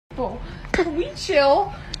Can we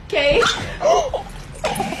chill? Okay.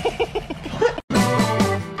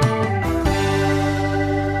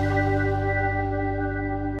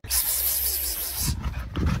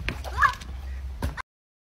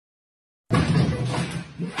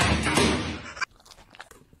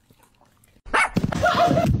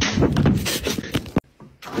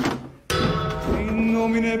 In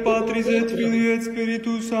nomine Patris et Filii et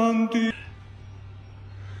Spiritus Sancti.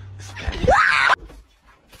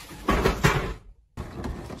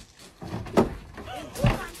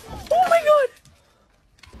 Oh my god!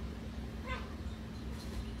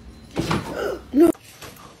 No.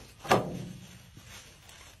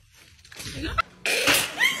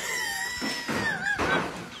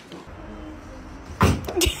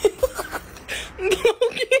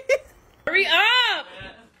 Hurry up!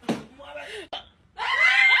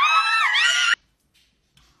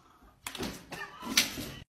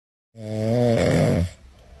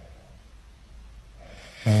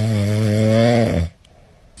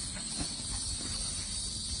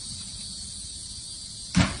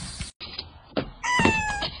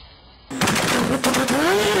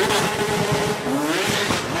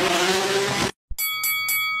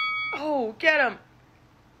 Oh, get him!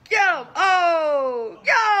 Get him! Oh,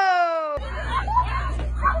 yo!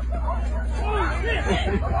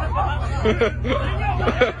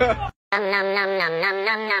 Nom nom nom nom nom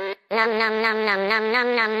nom nom nom nom nom nom nom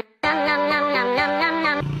nom nom nom nom nom nom nom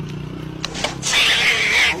nom.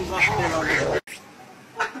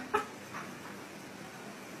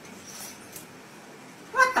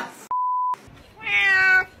 What the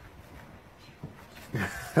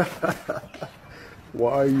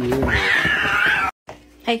Why are you in here?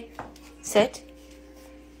 Hey, sit.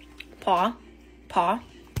 Paw. Paw.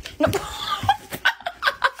 No.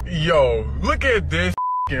 Yo, look at this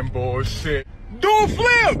bullshit. Do a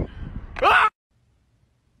flip! Ah!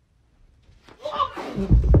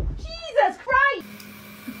 Jesus Christ!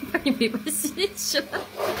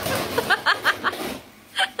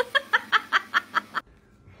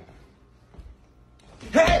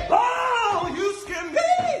 Hey, oh, you scared me,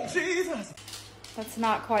 Jesus. That's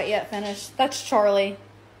not quite yet finished. That's Charlie.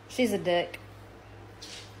 She's a dick.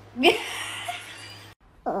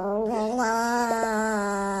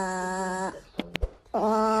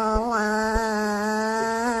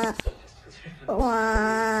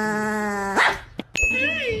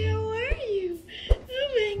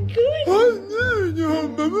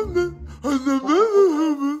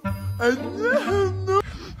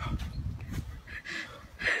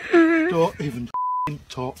 Don't even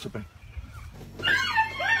talk to me.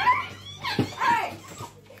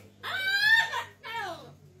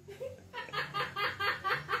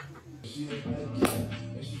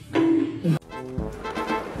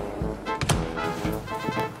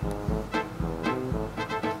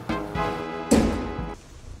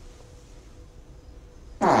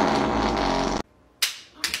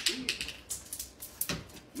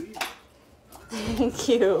 Thank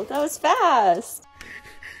you. That was fast.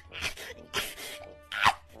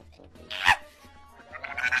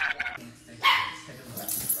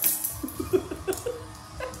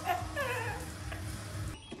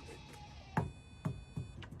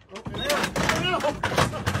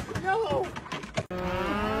 No!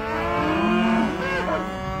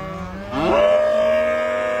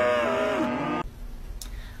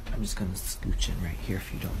 I'm just gonna scooch in right here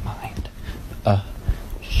if you don't mind.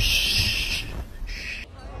 Shh.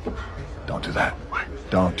 Don't do that.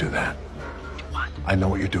 Don't do that. What? I know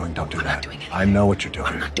what you're doing. Don't do I'm that. not doing anything. I know what you're doing.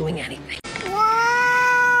 I'm not doing anything.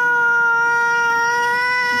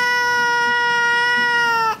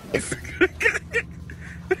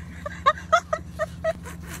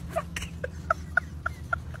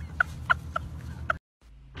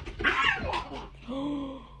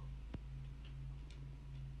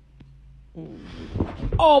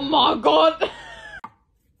 Oh my god!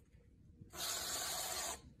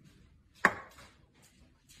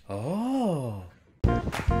 Oh.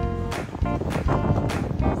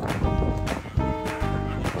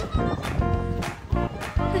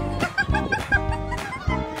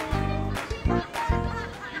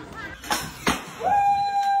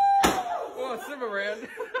 Oh, Cimarron.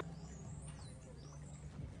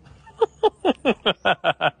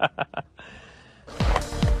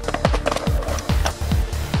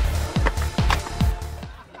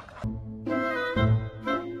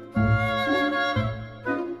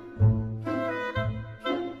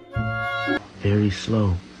 Very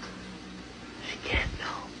slow. She can't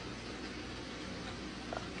know.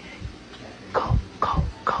 Okay. Go, go,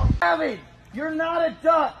 go. Abby, you're not a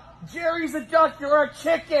duck. Jerry's a duck. You're a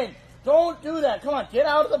chicken. Don't do that. Come on, get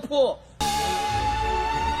out of the pool.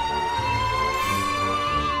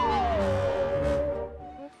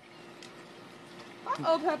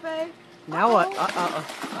 Uh-oh, Pepe. Now what?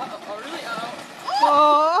 Oh, really?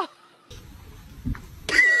 Oh.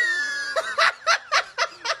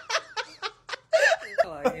 I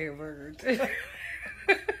like hamburger too.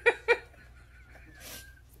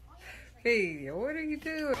 Hey, what are you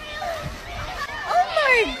doing? Oh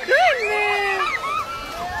my goodness!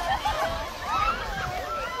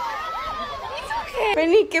 It's okay.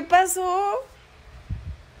 Penny, ¿qué pasó?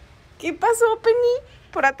 ¿Qué pasó, Penny?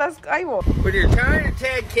 Por atrás, ahí voy. When you're trying to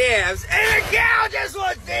tag calves and a cow just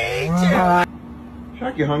wants to eat you!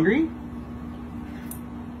 Shark, you hungry?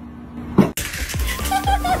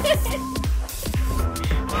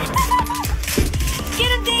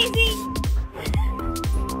 Get him, Daisy!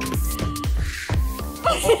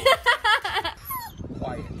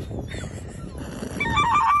 Quiet.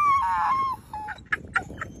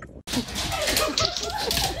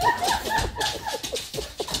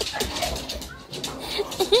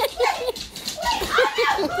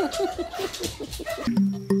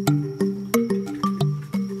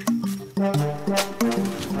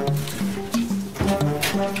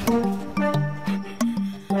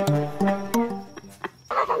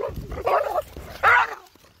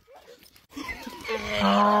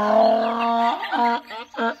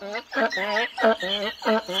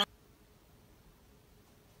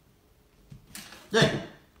 Yeah.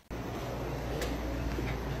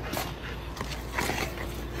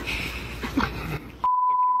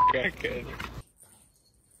 Crackhead.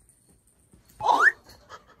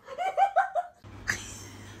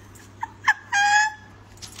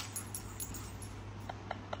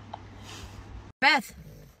 Beth,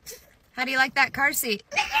 how do you like that car seat?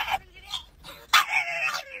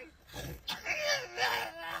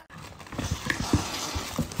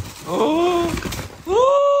 Oh!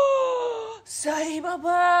 Oh! Say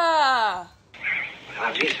Baba!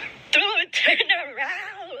 Don't turn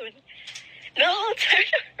around. No, turn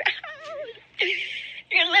around.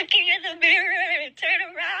 You're looking in the mirror. Turn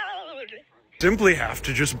around. Simply have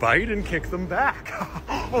to just bite and kick them back.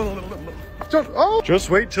 Just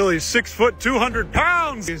wait till he's 6 foot 200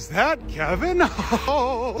 pounds. Is that Kevin?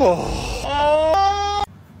 Oh.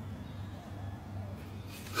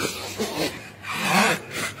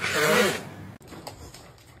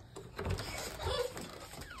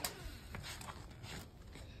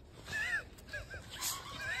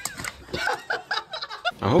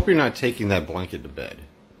 I hope you're not taking that blanket to bed.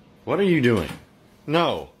 What are you doing?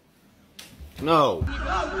 No. No.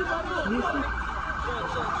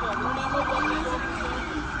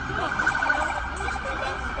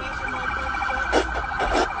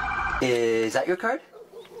 Is that your card?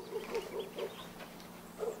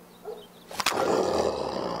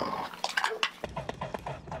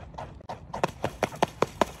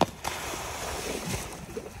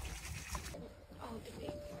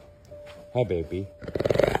 Hi, baby.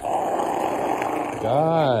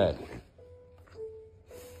 God.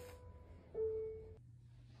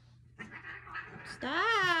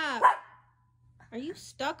 Stop! Are you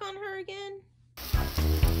stuck on her again?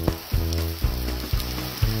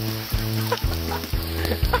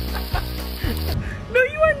 No,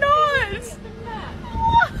 you are not!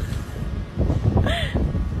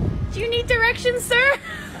 Do you need directions, sir?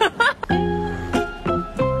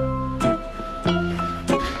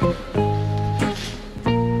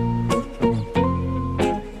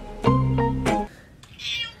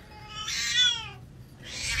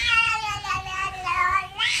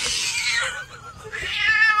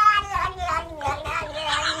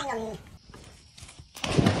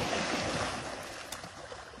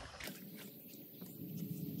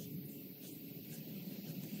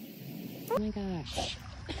 Oh my gosh.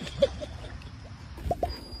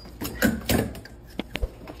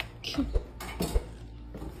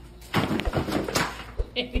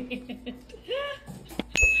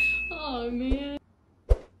 Oh, man.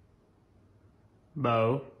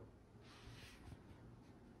 Bo,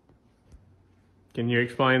 can you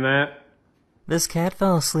explain that? This cat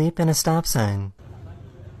fell asleep in a stop sign.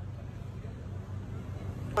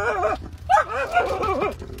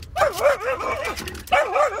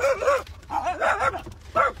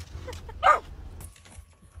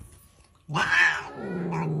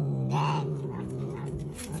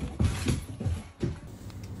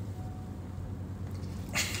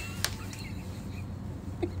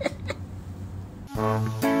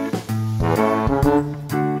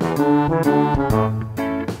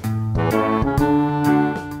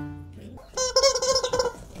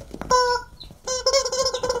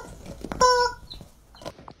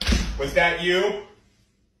 Was that you?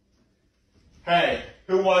 Hey,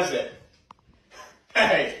 who was it?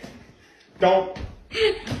 Hey, don't.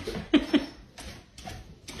 Get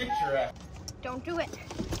your ass. Don't do it.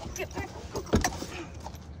 Get back.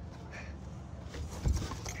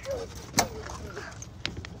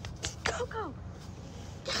 Go, go.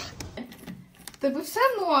 Ty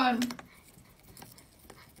wyszedłem!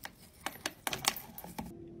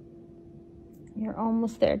 You're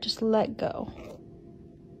almost there. Just let go.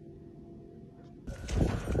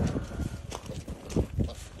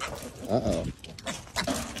 Uh-oh.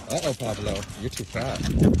 Uh-oh, Pablo. You're too fat.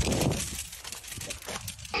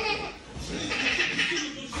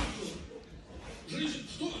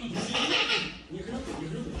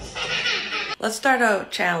 Let's start a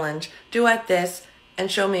challenge. Duet this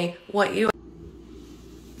and show me what you...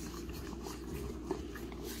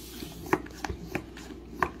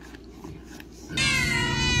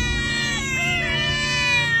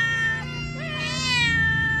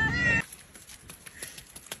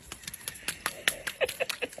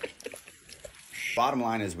 Bottom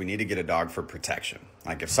line is we need to get a dog for protection.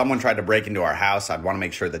 Like if someone tried to break into our house, I'd want to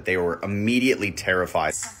make sure that they were immediately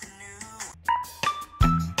terrified.